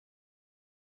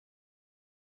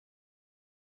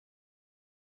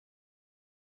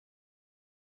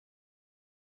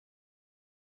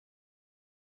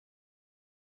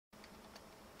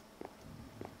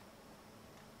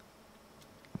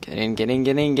Get in, get in,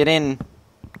 get in, get in.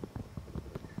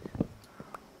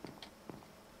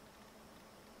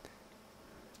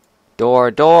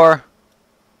 Door, door.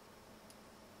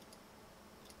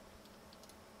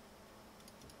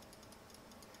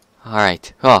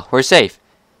 Alright. Oh, we're safe.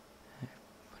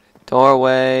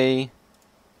 Doorway.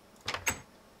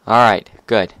 Alright,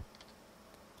 good.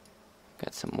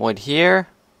 Got some wood here.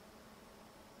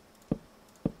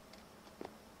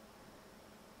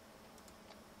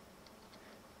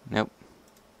 Nope.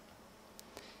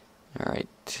 Alright,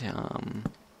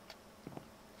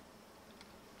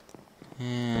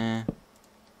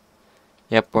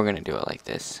 Yep, we're gonna do it like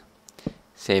this.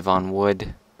 Save on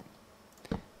wood.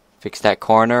 Fix that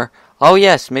corner. Oh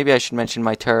yes, maybe I should mention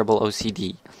my terrible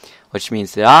OCD, which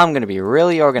means that I'm gonna be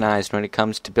really organized when it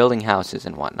comes to building houses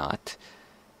and whatnot.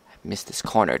 I missed this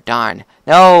corner, darn.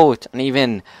 No, it's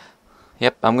uneven.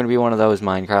 Yep, I'm gonna be one of those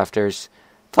Minecrafters.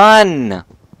 Fun!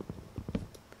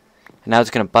 And now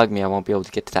it's gonna bug me, I won't be able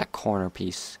to get to that corner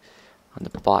piece on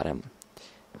the bottom.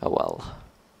 Oh well.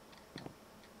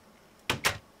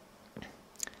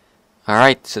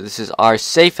 Alright, so this is our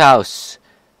safe house.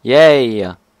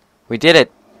 Yay! We did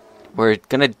it. We're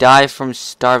gonna die from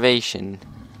starvation.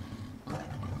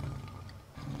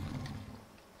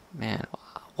 Man,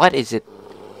 what is it?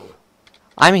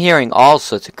 I'm hearing all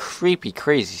sorts of creepy,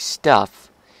 crazy stuff.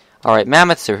 Alright,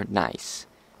 mammoths are nice.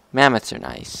 Mammoths are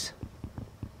nice.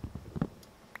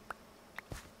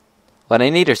 What I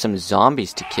need are some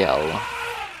zombies to kill.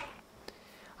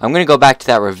 I'm gonna go back to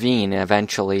that ravine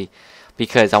eventually,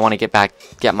 because I want to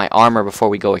get my armor before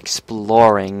we go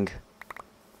exploring.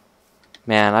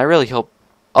 Man, I really hope...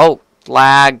 Oh,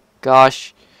 lag,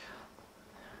 gosh.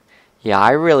 Yeah,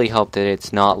 I really hope that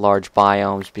it's not large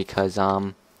biomes, because,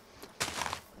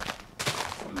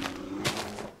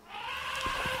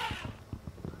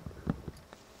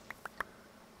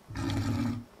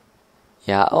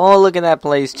 yeah, oh, look at that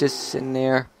place just sitting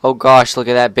there. Oh gosh, look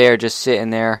at that bear just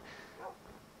sitting there.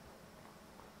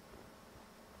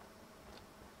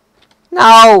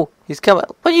 No! He's coming.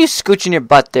 What are you scooching your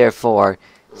butt there for?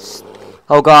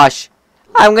 Oh gosh.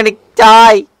 I'm gonna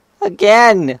die!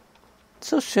 Again!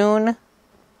 So soon?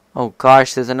 Oh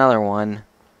gosh, there's another one.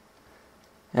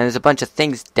 And there's a bunch of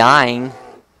things dying.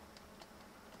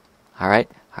 Alright,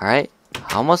 alright.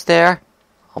 Almost there.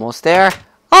 Almost there.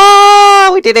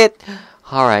 Oh! We did it!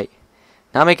 Alright.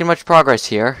 Not making much progress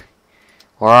here.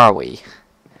 Or are we?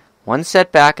 One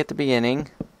setback at the beginning.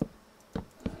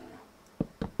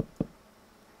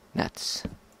 Nuts.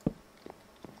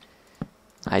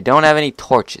 I don't have any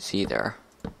torches either.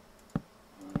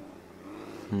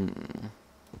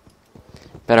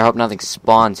 Better hope nothing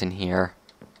spawns in here.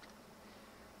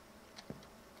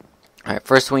 Alright,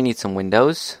 first we need some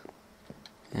windows.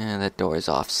 And that door is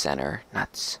off center.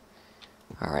 Nuts.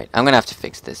 Alright, I'm gonna have to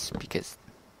fix this because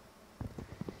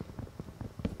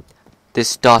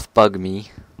this doth bug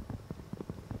me.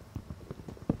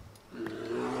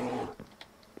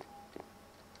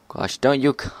 Gosh, don't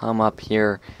you come up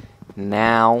here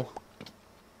now.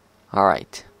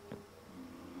 Alright.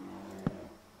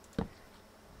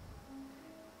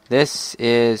 This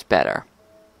is better.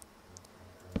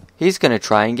 He's gonna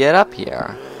try and get up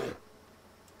here.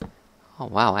 Oh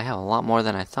wow, I have a lot more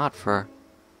than I thought for...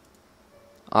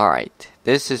 Alright,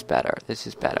 this is better. This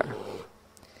is better.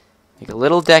 Make a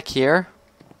little deck here.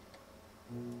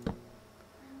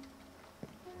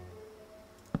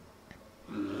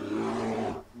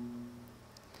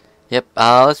 Yep,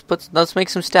 let's make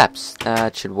some steps.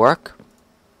 That should work.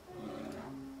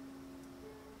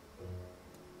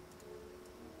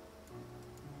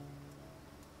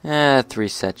 Three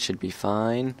sets should be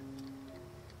fine.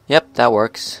 Yep, that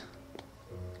works.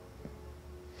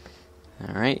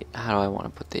 Alright, how do I want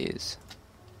to put these?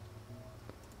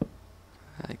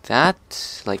 Like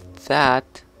that, like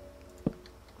that.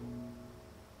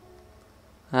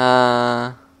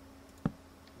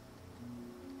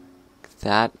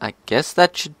 That, I guess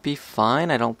that should be fine.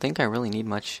 I don't think I really need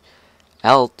much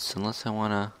else, unless I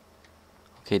wanna...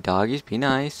 Okay, doggies, be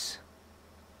nice.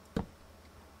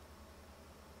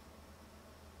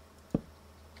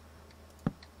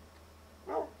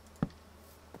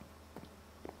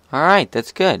 Alright,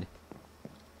 that's good.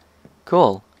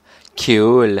 Cool.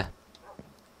 Cool.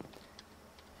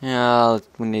 Yeah,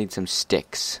 we need some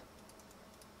sticks.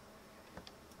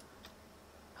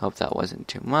 Hope that wasn't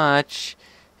too much.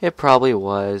 It probably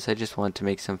was. I just want to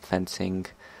make some fencing.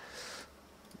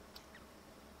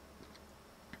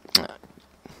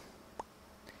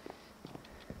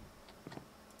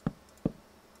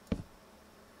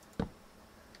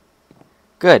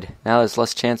 Good. Now there's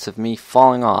less chance of me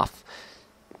falling off.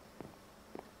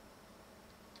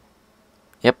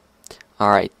 Yep,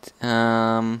 Alright,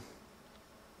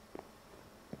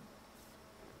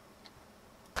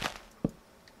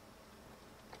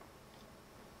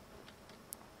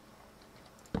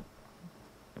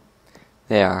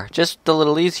 there. Just a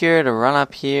little easier to run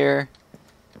up here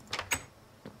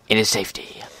into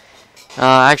safety.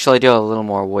 Actually, I do have a little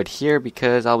more wood here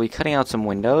because I'll be cutting out some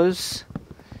windows.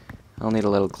 I'll need a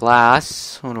little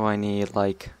glass. What do I need?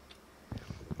 Like,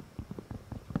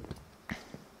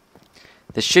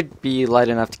 this should be light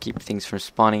enough to keep things from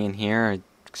spawning in here,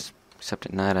 except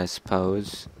at night, I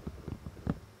suppose.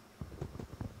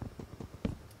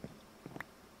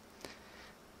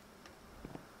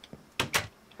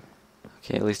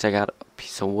 Okay, at least I got a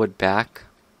piece of wood back.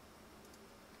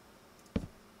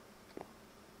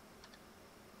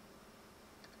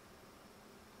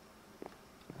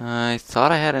 I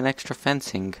thought I had an extra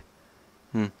fencing.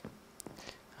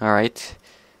 Alright.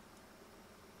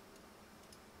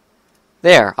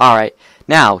 There, alright.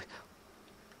 Now,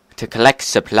 to collect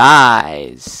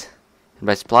supplies. And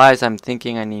by supplies, I'm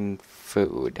thinking I need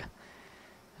food.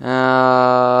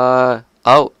 Oh,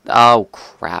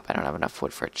 crap. I don't have enough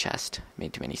wood for a chest.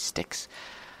 Made too many sticks.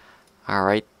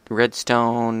 Alright,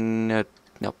 redstone.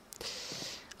 Nope.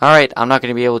 Alright, I'm not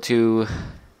going to be able to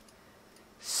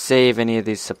save any of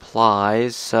these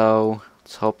supplies, so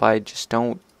let's hope I just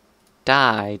don't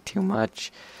die too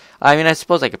much. I mean, I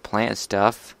suppose I could plant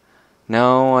stuff.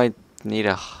 No, I need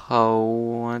a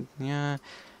hoe. Yeah,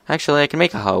 actually, I can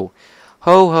make a hoe.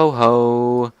 Ho, ho,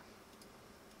 ho.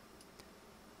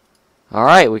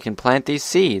 Alright, we can plant these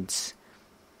seeds.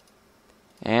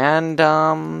 And,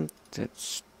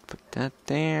 let's put that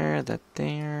there, that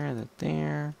there, that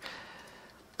there.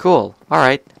 Cool,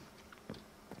 alright.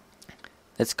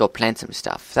 Let's go plant some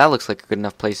stuff. That looks like a good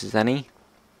enough place as any.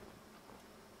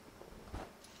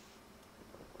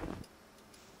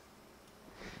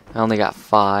 I only got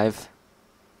 5.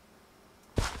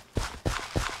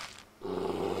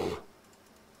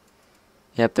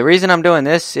 Yep, the reason I'm doing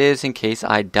this is in case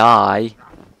I die.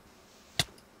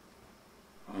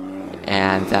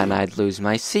 And then I'd lose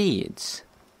my seeds.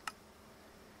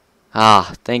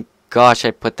 Ah, thank gosh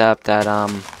I put that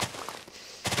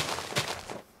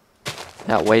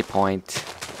waypoint.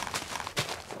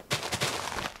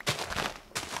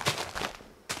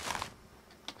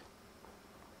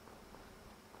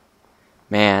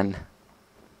 Man.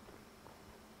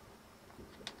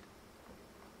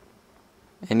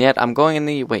 And yet I'm going in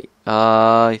the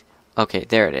okay,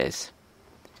 there it is.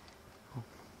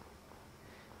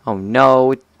 Oh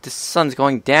no, the sun's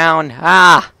going down.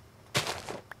 Ah!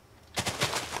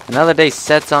 Another day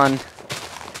sets on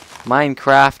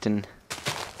Minecraft and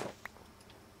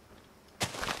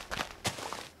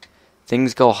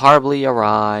things go horribly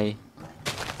awry.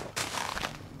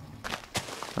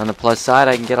 On the plus side,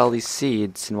 I can get all these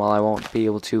seeds, and while I won't be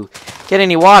able to get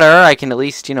any water, I can at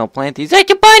least, plant these. Hey,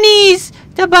 the bunnies!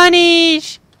 The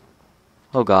bunnies!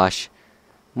 Oh gosh.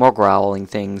 More growling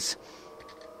things.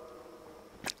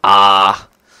 Ah.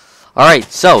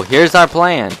 Alright, so, here's our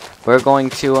plan. We're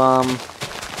going to,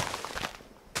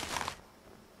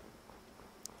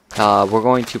 we're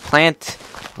going to plant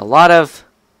a lot of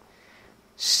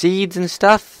seeds and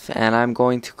stuff, and I'm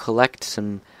going to collect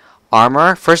some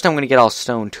armor. First, I'm going to get all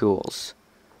stone tools.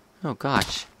 Oh,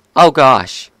 gosh. Oh,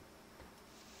 gosh.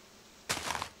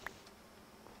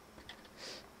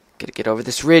 Gotta get over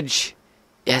this ridge.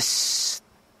 Yes.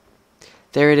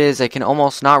 There it is. I can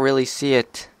almost not really see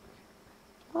it.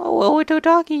 Oh, little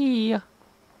doggy.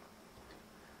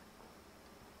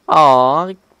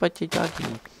 Aw, but your doggy.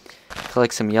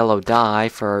 Collect some yellow dye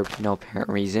for no apparent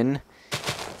reason.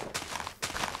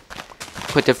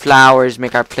 Put the flowers,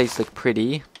 make our place look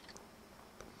pretty.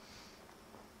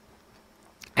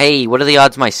 Hey, what are the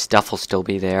odds my stuff will still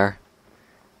be there?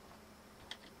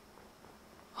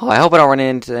 Oh, I hope I don't run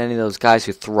into any of those guys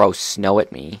who throw snow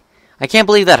at me. I can't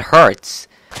believe that hurts.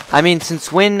 I mean,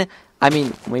 since when? I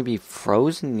mean, maybe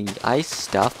frozen the ice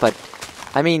stuff, but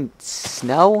I mean,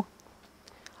 snow?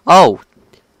 Oh,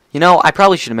 I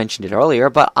probably should have mentioned it earlier,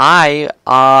 but I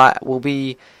will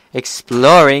be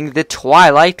exploring the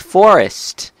Twilight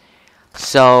Forest.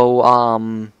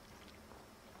 So,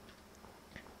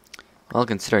 well,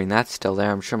 considering that's still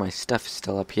there, I'm sure my stuff is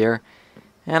still up here.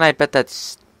 And I bet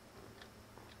that's...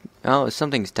 Oh,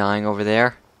 something's dying over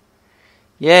there.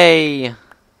 Yay!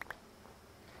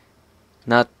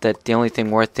 Not that the only thing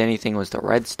worth anything was the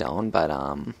redstone, but,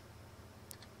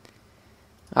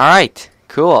 Alright,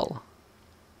 cool.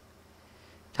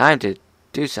 Time to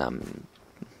do some...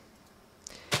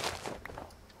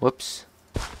 Whoops.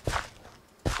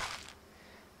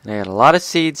 And I got a lot of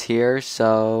seeds here,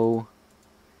 so...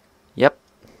 Yep.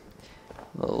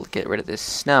 We'll get rid of this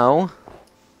snow.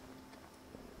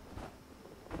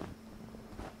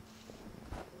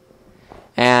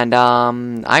 And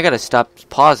I gotta stop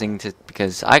pausing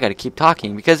because I gotta keep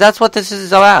talking, because that's what this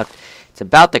is about. It's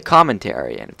about the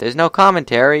commentary, and if there's no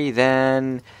commentary,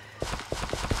 then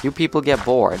you people get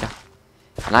bored,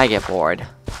 and I get bored,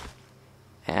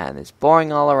 and it's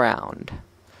boring all around.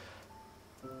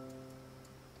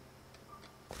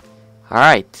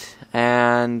 Alright,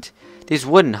 and these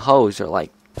wooden hoes are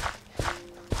like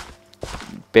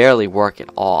barely work at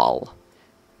all.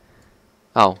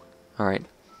 Oh, alright.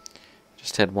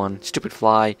 Just had one stupid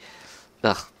fly.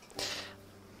 Ugh.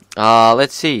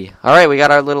 Let's see. Alright, we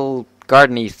got our little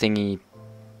gardeny thingy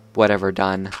whatever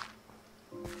done.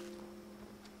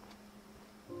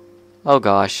 Oh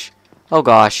gosh. Oh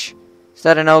gosh. Is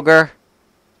that an ogre?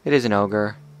 It is an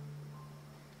ogre.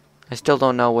 I still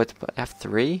don't know what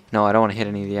F3? No, I don't want to hit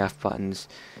any of the F buttons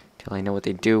till I know what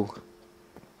they do.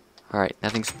 Alright,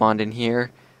 nothing spawned in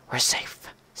here. We're safe.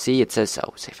 See, it says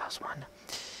so. Safe house 1.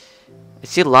 I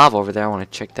see lava over there. I want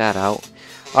to check that out.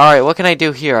 Alright, what can I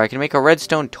do here? I can make a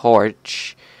redstone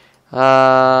torch.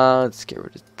 Let's get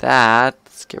rid of that.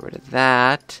 Let's get rid of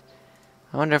that.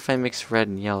 I wonder if I mix red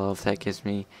and yellow, if that gives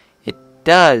me... It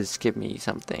does give me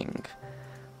something.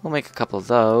 We'll make a couple of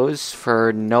those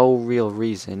for no real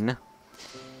reason.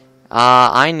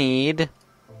 I need...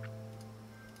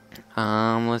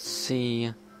 let's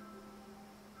see...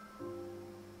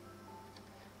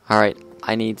 Alright,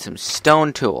 I need some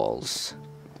stone tools.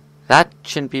 That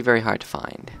shouldn't be very hard to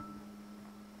find.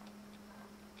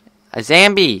 A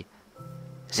Zambi!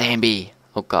 Zambi!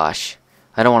 Oh gosh.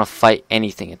 I don't want to fight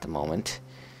anything at the moment.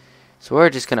 So we're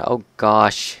just gonna, oh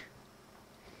gosh.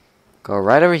 Go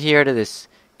right over here to this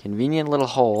convenient little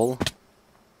hole.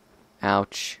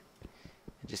 Ouch.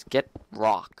 And just get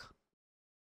rock.